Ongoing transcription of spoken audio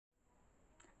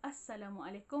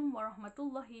Assalamualaikum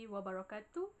warahmatullahi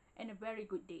wabarakatuh and a very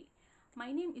good day. My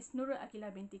name is Nurul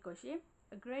Akilah binti Koshim,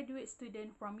 a graduate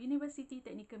student from University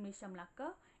Technical Malaysia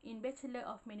Melaka in Bachelor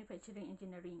of Manufacturing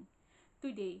Engineering.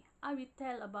 Today, I will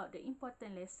tell about the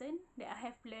important lesson that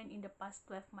I have learned in the past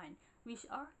 12 months, which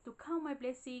are to count my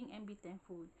blessing and be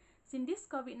thankful. Since this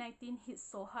COVID-19 hit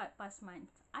so hard past month,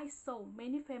 I saw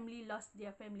many family lost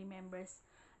their family members,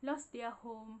 lost their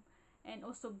home, and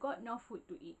also got no food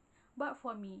to eat. But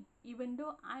for me, even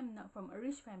though I'm not from a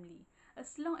rich family,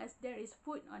 as long as there is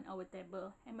food on our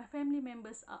table and my family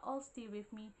members are all still with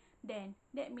me, then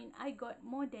that means I got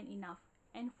more than enough,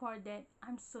 and for that,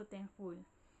 I'm so thankful.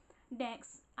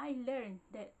 Next, I learned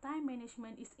that time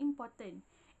management is important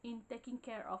in taking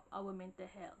care of our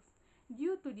mental health.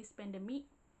 Due to this pandemic,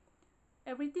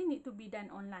 everything need to be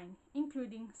done online,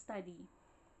 including study.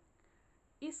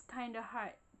 It's kinda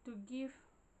hard to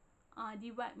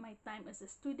divide my time as a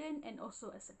student and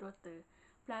also as a daughter.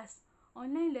 Plus,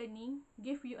 online learning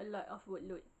give you a lot of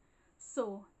workload.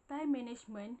 So, time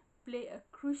management play a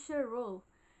crucial role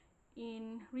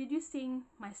in reducing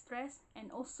my stress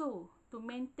and also to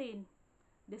maintain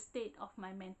the state of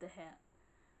my mental health.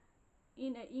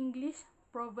 In an English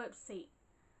proverb say,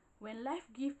 when life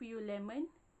give you lemon,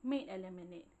 make a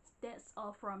lemonade. That's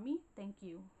all from me. Thank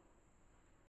you.